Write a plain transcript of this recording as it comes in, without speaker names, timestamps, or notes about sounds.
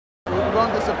We're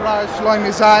going to surprise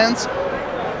Shloime Zionce.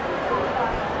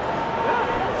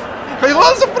 You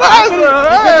want a surprise?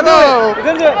 I know. You're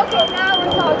gonna do it. Okay, now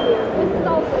we're talking. This is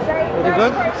also very, very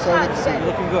good? important So content.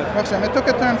 you're Looking good. Hashem, it took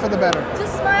a turn for the better.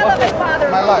 Just smile at my father.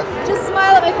 My life. Just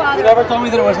smile at my father. You never told me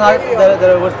that it was not that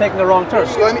it was taking the wrong turn.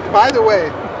 Shloime, by the way,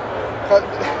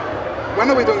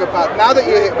 when are we doing a pod? Now that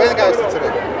you're here, when guys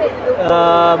today?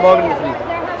 Morgen is free.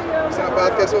 They're having their own Is a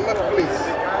podcast with me, please?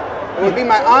 It would be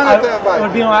my honor to invite It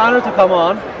would be my honor to come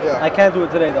on. Yeah. I can't do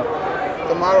it today though.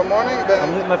 tomorrow morning.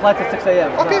 Then My flight's at 6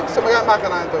 a.m. okay, so we got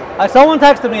Machanaan too. Someone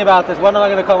texted me about this. When am I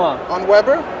going to come on? On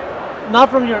Weber, Not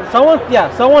from your.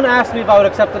 Someone asked me if I would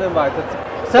accept an invite.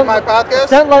 my podcast.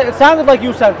 It sounded like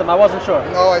you sent them. I wasn't sure.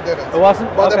 No, I didn't. It wasn't?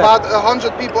 But Okay. about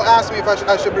 100 people asked me if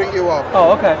I should bring you up.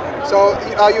 Oh, okay. So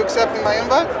are you accepting my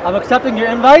invite? I'm accepting your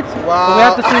invite. Wow. But we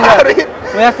have to see when.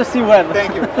 We have to see when.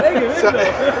 Thank you. So,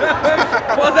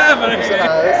 What's happening?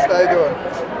 nice. How you doing?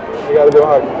 You gotta do a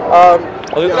hug.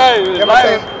 Ja,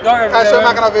 maar ga zo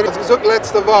maken naar weer. Het is ook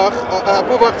laatste wacht.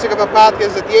 Hoe zich van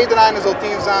podcast dat iedereen zal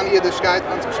team zijn hier de scheid.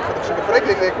 En ze zeggen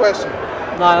verrekking question.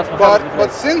 No, that's my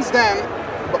But since then,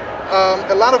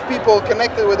 a lot of people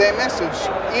connected with their message.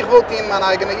 Ik wil team mijn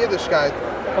eigen Jiddischkeit.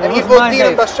 En ik wil team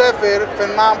een bescheffer van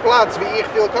mijn plaats wie ik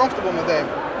feel comfortable met hem.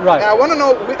 Right. And I want to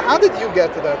know, how did you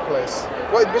get to that place?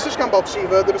 Well, this is Kambal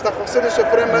Shiva, there was Chassidische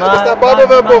Fremden, there was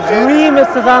Baba My dream is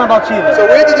to learn about Shiva. So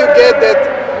where did you get that?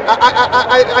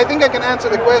 I think I can answer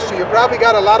the question. You probably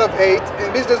got a lot of hate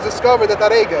in business discovered that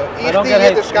Arega. I don't get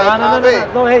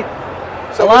hate. No hate.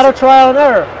 So a lot of trial and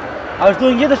error. I was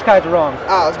doing Yiddishkeit wrong.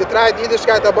 Als getraid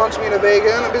Yiddishkeit a bunch meer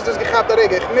wegen en business gehabt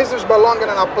Arega. Ich misses belangen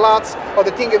an a Platz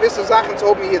oder die gewisse Sachen zu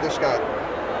oben Yiddishkeit.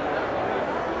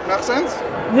 Macht sense?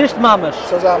 Nicht mamisch.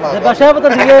 So sagen wir. Der Beschef hat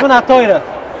gegeben hat teure.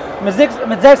 Mit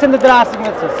 630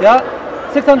 mitzvahs, yeah?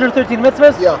 613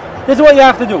 mitzvahs? Yeah. This is what you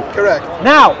have to do. Correct.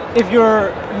 Now, if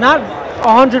you're not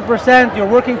 100%, you're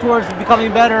working towards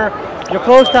becoming better, you're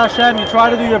close to Hashem, you try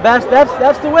to do your best,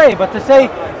 that's the way. But to say,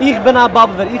 ich bin a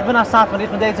Babber, ich bin a Satman, ich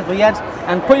bin deze for Jens,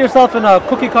 and put yourself in a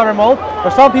cookie cutter mold, for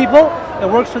some people, it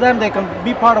works for them, they can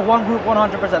be part of one group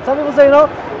 100%. Some people say, no,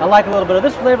 I like a little bit of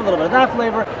this flavor, a little bit of that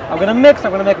flavor, I'm going to mix,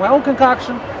 I'm going to make my own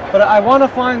concoction, but I want to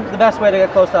find the best way to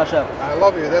get close to Hashem. I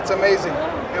love you, that's amazing.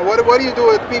 And what do you do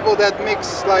with people that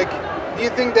mix, like, do you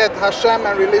think that Hashem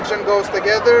and religion goes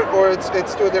together, or it's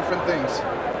two different things?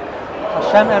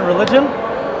 Hashem and religion?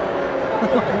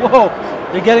 Whoa,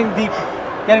 you're getting deep.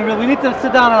 Getting real. We need to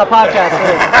sit down on a podcast for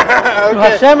this. Okay. Do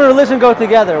Hashem and religion go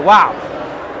together? Wow.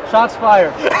 Shots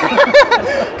fired.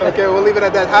 Okay, we'll leave it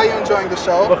at that. How are you enjoying the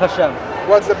show? Baruch Hashem.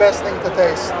 What's the best thing to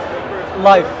taste?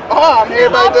 Life. Oh, I'm here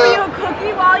by offer you the a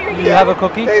cookie while you're Do here. you have a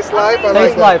cookie? Taste Life. I like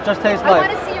Taste that. life. Just taste I want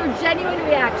life. to see your genuine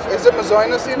reaction. Is it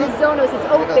Mazoinus even? Zonos, it's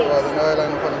oat based.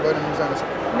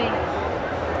 Man.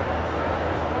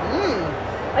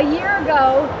 A year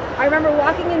ago, I remember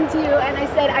walking into you and I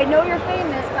said, I know you're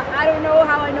famous, but I don't know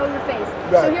how I know your face.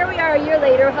 Right. So here we are a year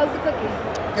later. How's the cookie?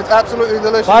 It's absolutely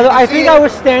delicious. By the way, I You think see I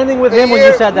was standing with him when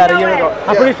you said that a No year way. ago.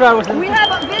 I'm pretty sure I was in. We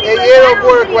have a video. A year of viral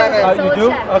work video, went in. so You let's do?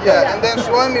 check. Okay. Yeah, and then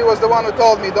Shloime was the one who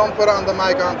told me don't put on the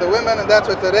mic onto women, and that's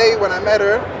what today, when I met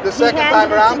her, the second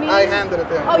time handed it to around, me? I handed it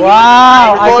to him. Oh, you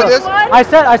Wow. record this?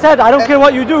 I said, I don't care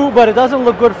what you do, but it doesn't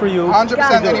look good for you.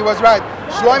 100%, and he was right.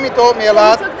 Shloime told me a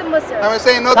lot. took the musser. I was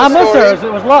saying another Not story. Mr.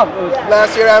 It was love. It was,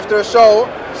 Last year after a show,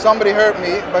 somebody hurt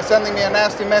me by sending me a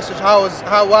nasty message.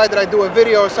 Why did I do a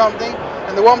video or something?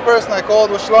 And the one person I called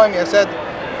was Shloime. I said,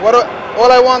 all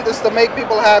I want is to make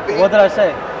people happy. What did I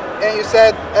say? And you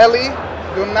said, Ellie,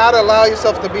 do not allow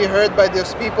yourself to be hurt by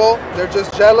these people. They're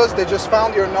just jealous. They just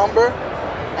found your number.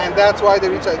 And that's why they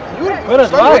reach out. You're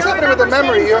sitting with the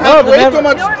memory. You have way too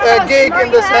much gig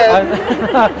in this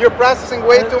head. You're processing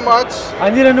way too much. I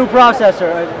need a new processor.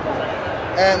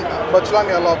 But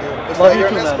Shloime, I love you. It's Love like you you're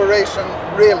too, an man. inspiration,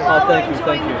 really. Oh, thank you,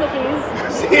 thank you.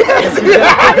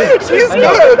 She's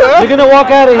good, huh? You're gonna walk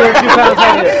out of here if you pounds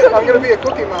heavier. I'm gonna be a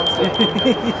cookie monster.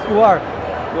 You are.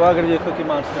 You are gonna be a cookie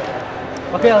monster.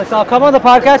 Okay, so I'll come on the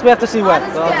podcast. We have to see when.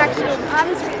 Honest reaction.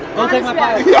 Honest Don't take my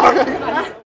reaction.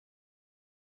 Yeah.